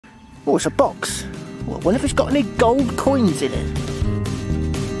Oh, it's a box. Well, I wonder if it's got any gold coins in it.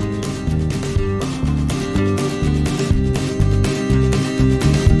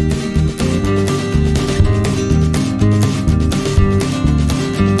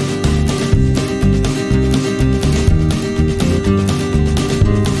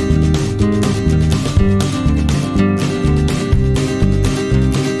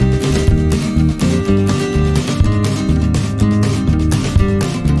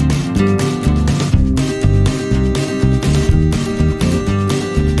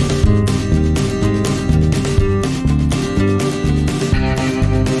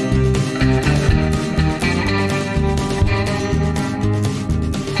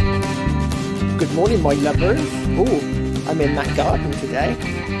 Good morning, my lovers. Oh, I'm in that garden today.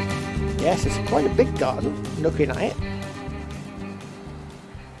 Yes, it's quite a big garden, looking at it.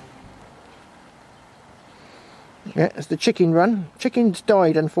 Yeah, it's the chicken run. Chickens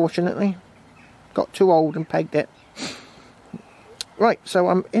died, unfortunately. Got too old and pegged it. Right, so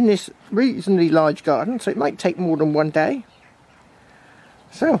I'm in this reasonably large garden, so it might take more than one day.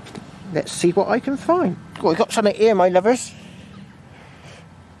 So, let's see what I can find. Oh, we've got something here, my lovers.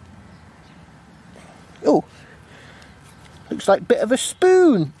 Oh, looks like a bit of a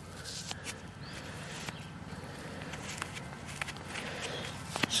spoon.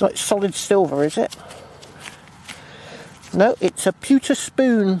 It's like solid silver, is it? No, it's a pewter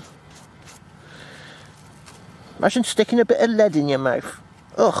spoon. Imagine sticking a bit of lead in your mouth.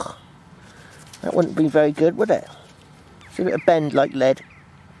 Ugh, that wouldn't be very good, would it? See it bend like lead.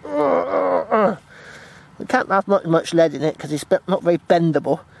 We can't have much lead in it because it's not very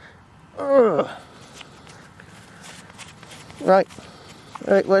bendable. Ugh. Right,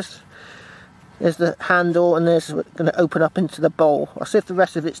 there it was. There's the handle, and there's going to open up into the bowl. I'll see if the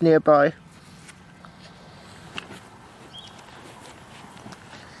rest of it's nearby.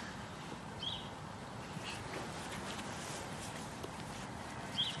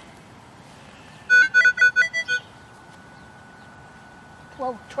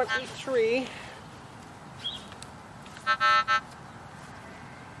 $12.23.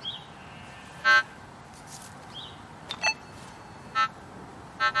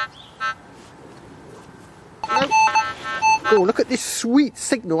 Oh, look at this sweet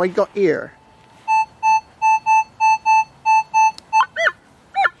signal I got here.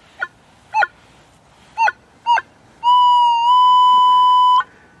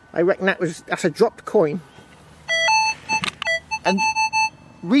 I reckon that's a dropped coin. And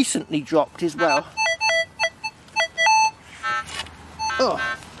recently dropped as well.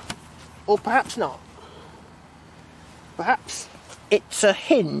 Oh, or perhaps not. Perhaps it's a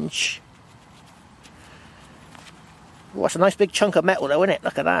hinge. Oh, that's a nice big chunk of metal though, isn't it?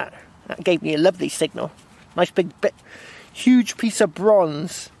 Look at that. That gave me a lovely signal. Nice big bit, huge piece of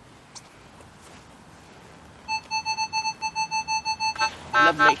bronze.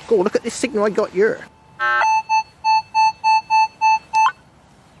 Lovely. Oh, look at this signal I got here.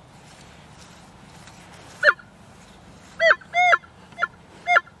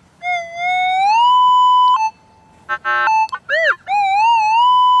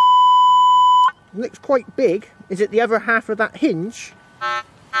 Looks quite big. Is it the other half of that hinge?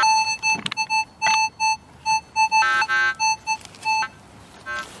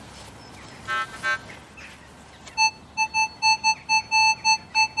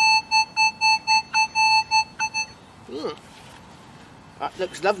 That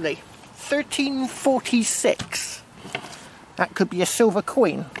looks lovely. 1346. That could be a silver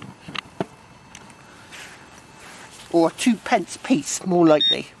coin. Or a 2p piece, more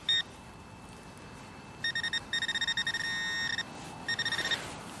likely.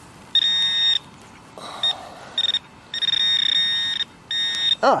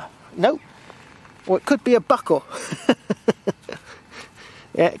 Ah, no. Or it could be a buckle.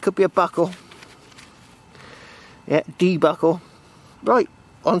 Yeah, it could be a buckle. Yeah, D buckle. Right,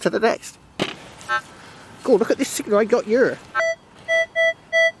 on to the next. Oh, look at this signal I got here.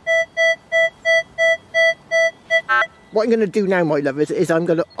 What I'm going to do now, my lovers, is I'm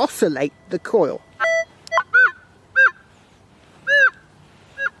going to oscillate the coil.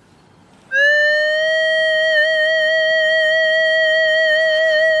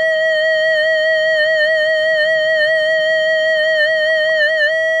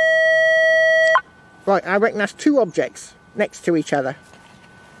 Right, I reckon that's two objects next to each other.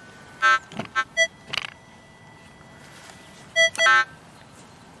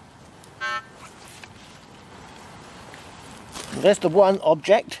 There's the one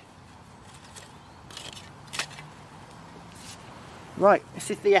object. Right,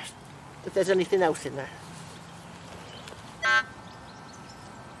 this is the S, if there's anything else in there.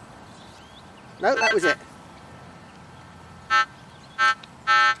 No, that was it.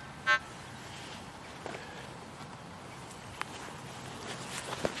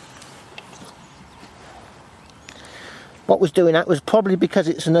 What was doing that was probably because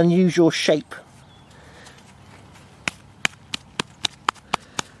it's an unusual shape.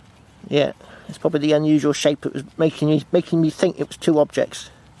 Yeah, it's probably the unusual shape that was making me think it was two objects.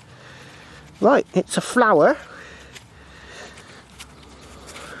 Right, it's a flower.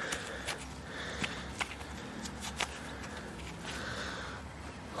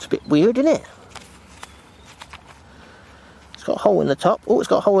 It's a bit weird, isn't it? It's got a hole in the top. Oh, it's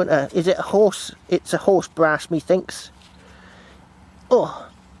got a hole in there. Is it a horse? It's a horse brass, methinks. Oh,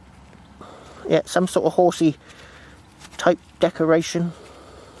 yeah, some sort of horsey type decoration.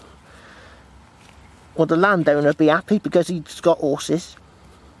 Well, the landowner would be happy because he's got horses.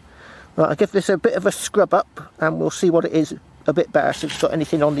 Right, I'll give this a bit of a scrub up and we'll see what it is a bit better, so it's got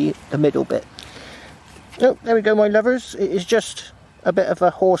anything on the middle bit. Oh, there we go, my lovers. It is just a bit of a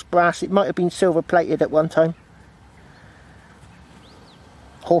horse brass. It might have been silver plated at one time.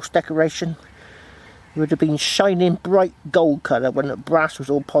 Horse decoration. It would have been shining bright gold colour when the brass was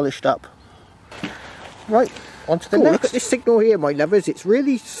all polished up. Right, on to the next. Look at this signal here, my lovers. It's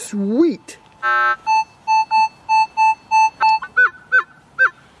really sweet.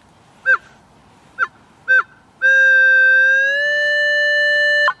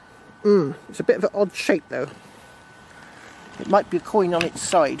 It's a bit of an odd shape though. It might be a coin on its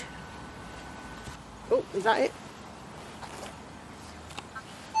side. Oh, is that it?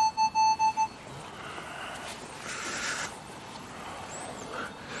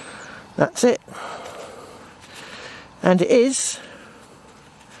 That's it. And it is,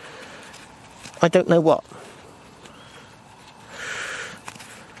 I don't know what.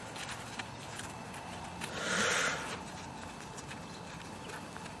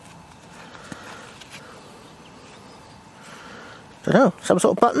 Don't know, some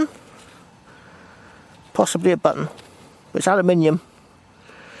sort of button? Possibly a button. But it's aluminium.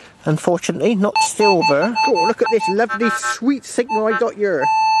 Unfortunately, not silver. Oh, look at this lovely sweet signal I got here.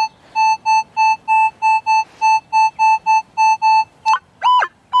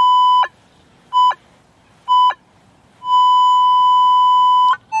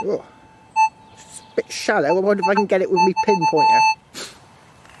 Oh, it's a bit shallow. I wonder if I can get it with my pinpointer.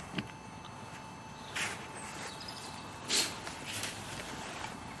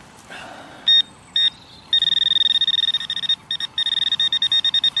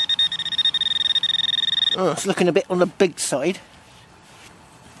 Oh, it's looking a bit on the big side.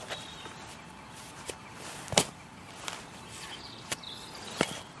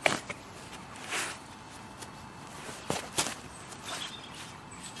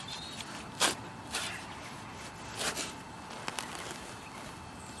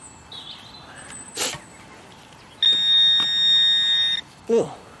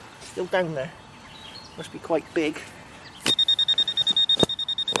 Oh, still down there. Must be quite big.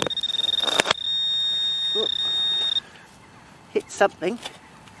 Oh, hit something.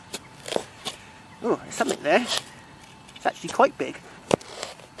 Oh, there's something there. It's actually quite big.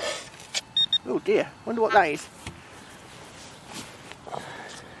 Oh dear, wonder what that is.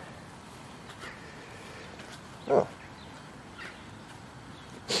 Oh.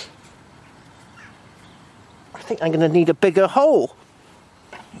 I think I'm going to need a bigger hole.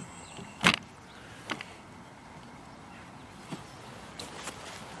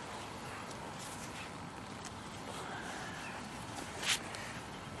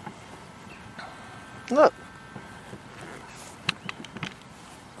 Look.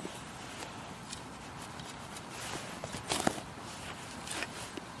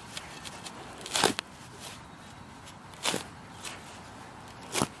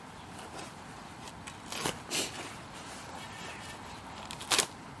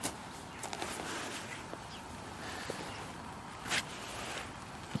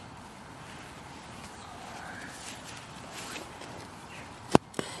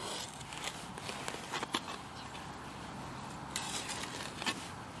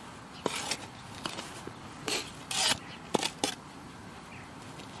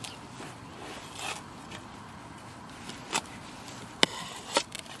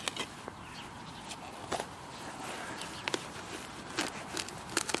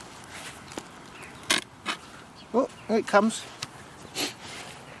 Oh, here it comes.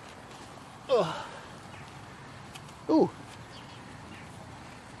 Oh. Ooh.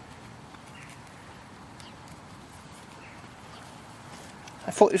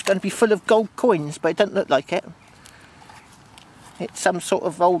 I thought it was going to be full of gold coins, but it doesn't look like it. It's some sort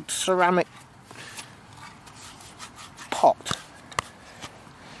of old ceramic pot.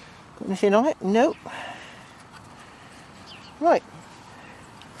 Anything on it? No. Right.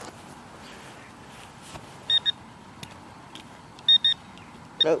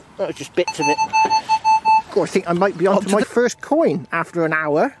 No, that was just bits of it. God, I think I might be onto my first coin after an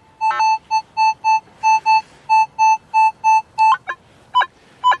hour.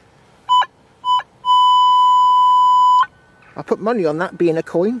 I put money on that being a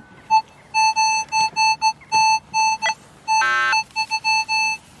coin.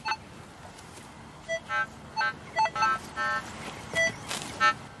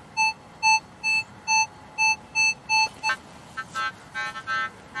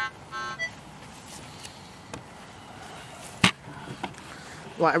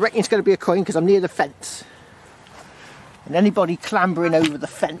 Right, I reckon it's going to be a coin because I'm near the fence. And anybody clambering over the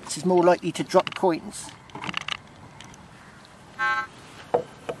fence is more likely to drop coins.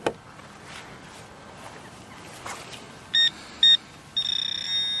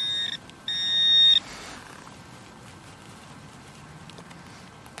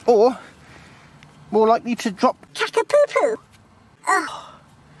 Or more likely to drop caca-poo-poo.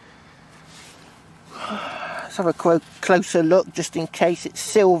 Let's have a closer look just in case it's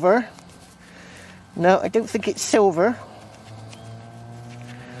silver. No, I don't think it's silver.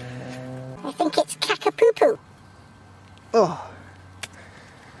 I think it's caca-poo-poo. Oh.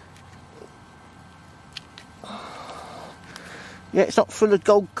 Yeah, it's not full of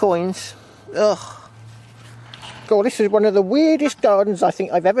gold coins. Ugh. God, this is one of the weirdest gardens I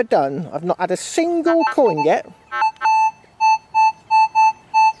think I've ever done. I've not had a single coin yet.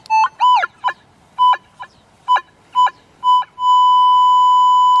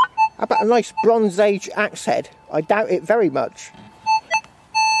 How about a nice Bronze Age axe head? I doubt it very much.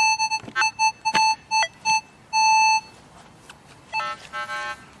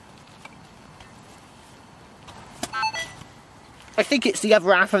 I think it's the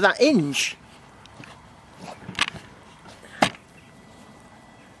other half of that hinge.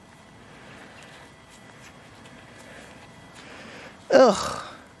 Ugh.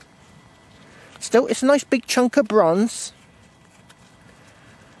 Still, it's a nice big chunk of bronze.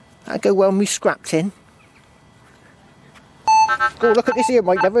 That'll go well with me scrap tin. Oh, look at this here,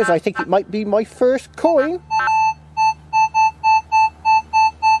 my lovers. I think it might be my first coin.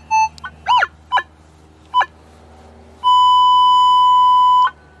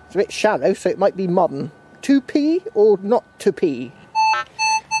 It's a bit shallow, so it might be modern. 2p or not 2p?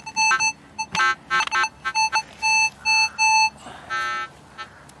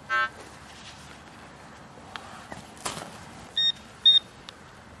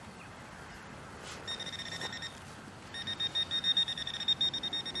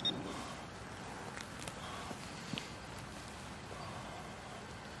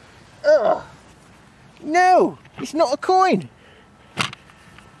 Ugh. No, it's not a coin.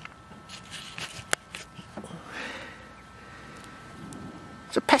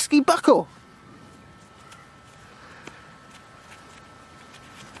 It's a pesky buckle.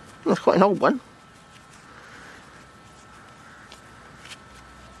 That's quite an old one.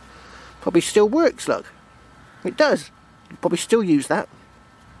 Probably still works, look. It does. You'll probably still use that.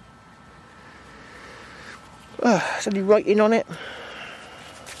 Is any writing on it?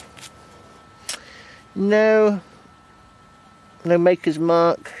 No. No maker's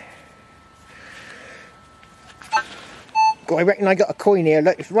mark. God, I reckon I got a coin here.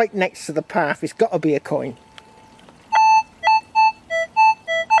 Look, it's right next to the path. It's got to be a coin.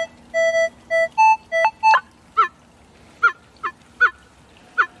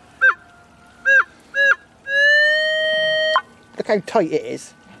 Look how tight it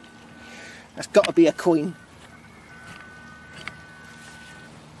is. That's got to be a coin.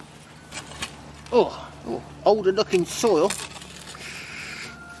 Oh, older looking soil.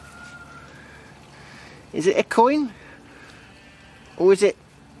 Is it a coin? Or is it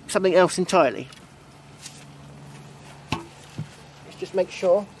something else entirely? Let's just make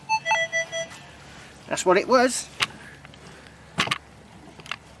sure. That's what it was.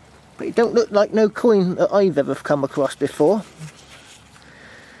 But it don't look like no coin that I've ever come across before.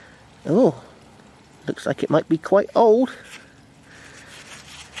 Oh, looks like it might be quite old.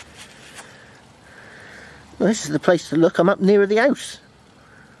 Well, this is the place to look. I'm up nearer the house.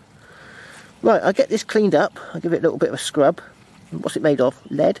 Right, I'll get this cleaned up. I'll give it a little bit of a scrub. What's it made of?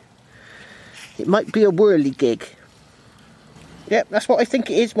 Lead? It might be a whirligig. Yep, that's what I think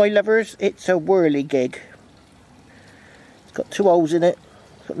it is, my lovers. It's a whirligig. It's got 2 holes in it.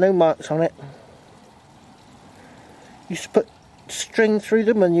 It's got no marks on it. You used to put string through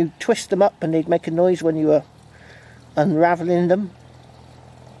them and you twist them up and they'd make a noise when you were unravelling them.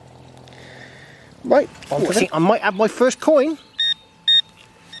 Right, I think I might have my first coin.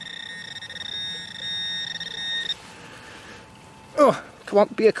 Come on,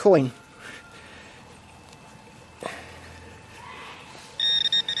 be a coin.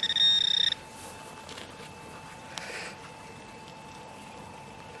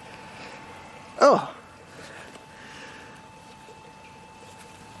 Oh,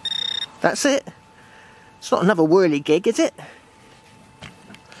 that's it. It's not another whirly gig, is it?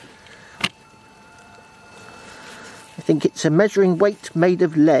 I think it's a measuring weight made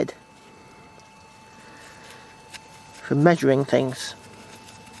of lead. For measuring things.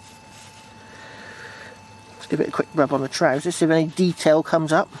 Let's give it a quick rub on the trousers, see if any detail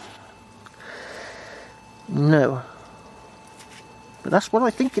comes up. No. But that's what I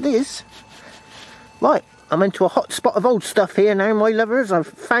think it is. Right, I'm into a hot spot of old stuff here now, my lovers. I've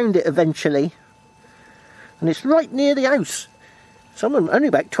found it eventually. And it's right near the house. So I'm only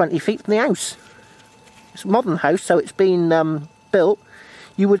about 20 feet from the house. It's a modern house, so it's been built.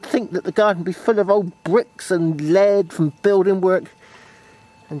 You would think that the garden would be full of old bricks and lead from building work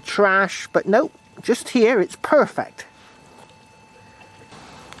and trash, but nope, just here it's perfect.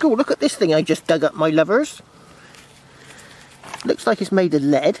 Cool, look at this thing I just dug up, my lovers. Looks like it's made of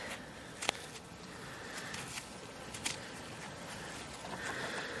lead.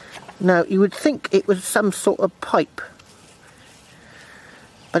 Now, you would think it was some sort of pipe,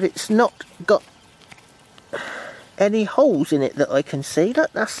 but it's not got any holes in it that I can see.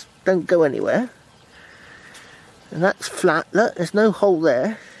 Look, that's don't go anywhere. And that's flat, look, there's no hole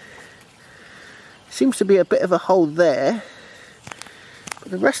there. Seems to be a bit of a hole there,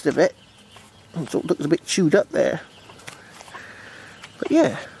 but the rest of it sort of looks a bit chewed up there. But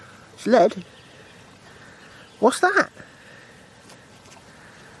yeah, it's lead. What's that?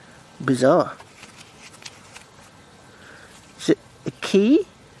 Bizarre. Is it a key?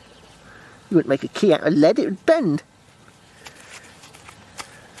 You wouldn't make a key out of lead, it would bend.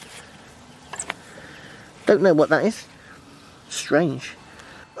 Don't know what that is. Strange.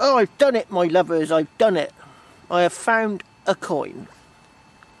 Oh, I've done it, my lovers, I've done it. I have found a coin.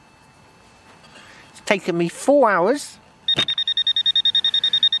 It's taken me 4 hours.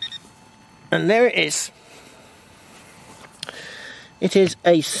 And there it is. It is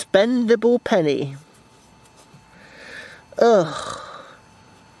a spendable penny. Ugh.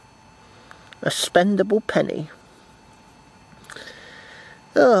 A spendable penny.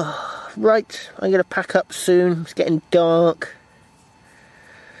 Ugh. Right, I'm going to pack up soon. It's getting dark.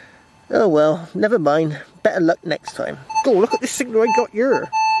 Oh well, never mind. Better luck next time. Oh, look at this signal I got here.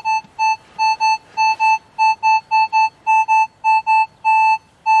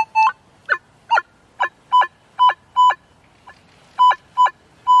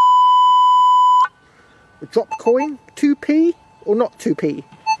 A dropped coin? 2p or not 2p?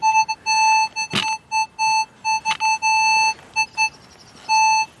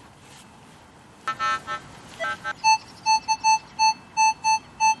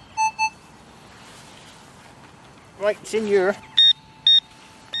 Right, it's in here.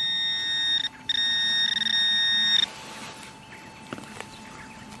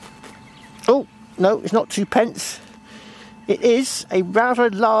 Oh, no, it's not 2p. It is a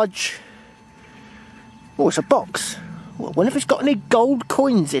rather large... Oh, it's a box. Well, I wonder if it's got any gold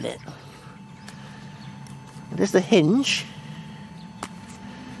coins in it. There's the hinge.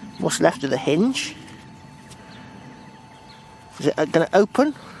 What's left of the hinge? Is it going to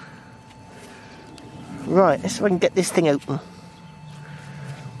open? Right, let's see if I can get this thing open.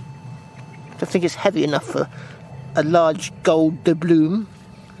 I don't think it's heavy enough for a large gold doubloon.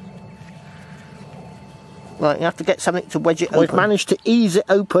 Right, you have to get something to wedge it open. I've managed to ease it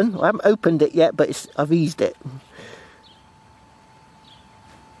open. I haven't opened it yet, but I've eased it.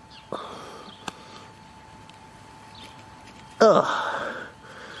 Ugh.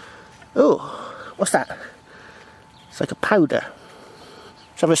 Oh, what's that? It's like a powder.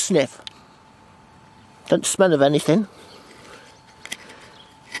 Let's have a sniff. Don't smell of anything.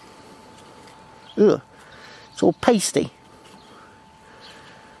 Ugh. It's all pasty.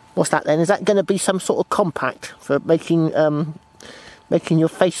 What's that then? Is that going to be some sort of compact for making making your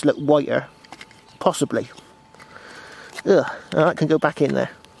face look whiter? Possibly. Ugh. Oh, that can go back in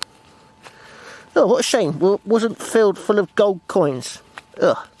there. Oh, what a shame. Well, it wasn't filled full of gold coins.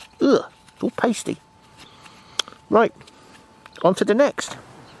 Ugh. Ugh. It's all pasty. Right. On to the next.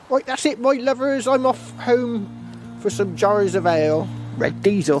 Right, that's it, my lovers. I'm off home for some jars of ale. Red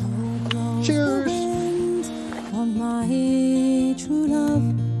Diesel. Cheers. On my true love,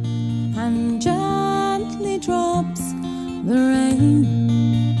 and gently drops the rain.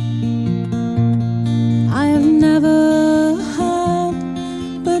 I have never had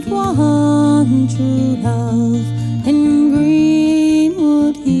but one true love. In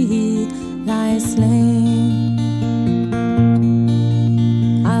greenwood he lies slain.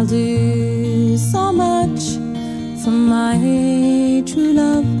 do so much for my true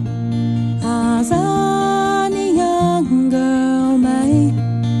love.